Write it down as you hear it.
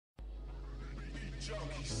E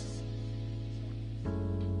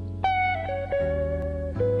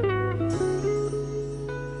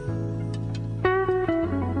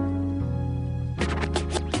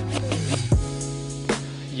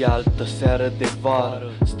altă seară de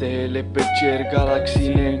vară, stele pe cer,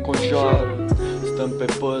 galaxii ne înconjoară. Stăm pe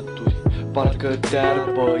pături, parcă de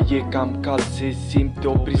arbă, e cam cald, se simte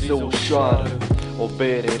o briză ușoară. O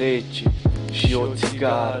bere rece și o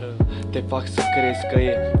țigară te fac să crezi că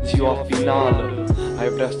e ziua finală. Ai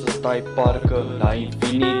vrea să stai parcă la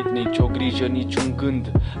infinit, nicio grijă, niciun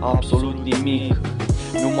gând, absolut nimic.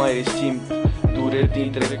 Nu mai resimt dureri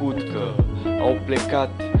din trecut, că au plecat,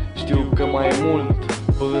 știu că mai e mult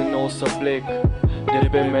până o să plec de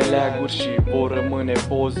pe meleaguri și vor rămâne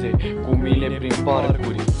poze cu mine prin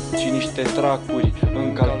parcuri și niște tracuri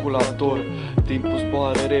în calculator. Timpul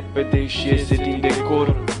zboară repede și iese din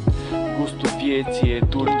decor. Gustul vieții e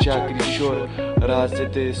dulce agrișor, raze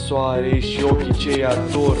de soare și ochii ce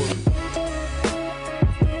ador.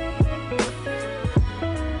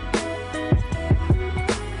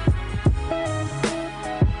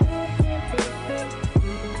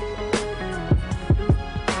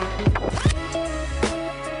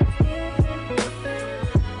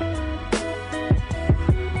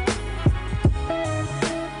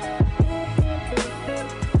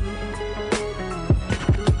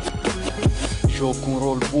 Joc un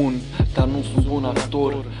rol bun, dar nu sunt bun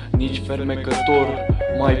actor, nici fermecător,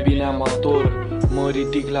 mai bine amator. Mă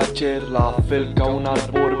ridic la cer, la fel ca un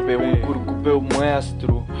arbor, pe un curcubeu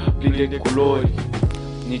măiastru, plin de culori.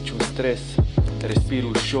 Niciun stres, respir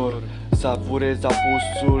ușor, savurez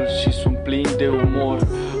apusul și sunt plin de umor.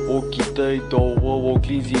 Ochii tăi două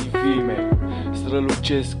oglinzi infime,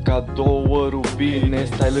 strălucesc ca două rubine.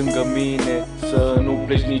 Stai lângă mine, să nu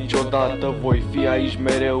pleci niciodată, voi fi aici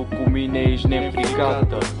mereu cu mine, ești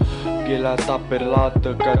nefricată. Pielea ta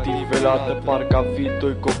perlată, ca tivelată, parcă a fi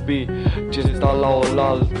doi copii ce stau la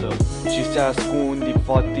oaltă și se ascund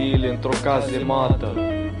infantil într-o cazemată.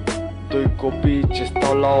 Doi copii ce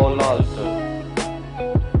stau la oaltă,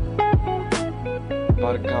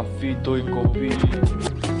 parcă am fi doi copii.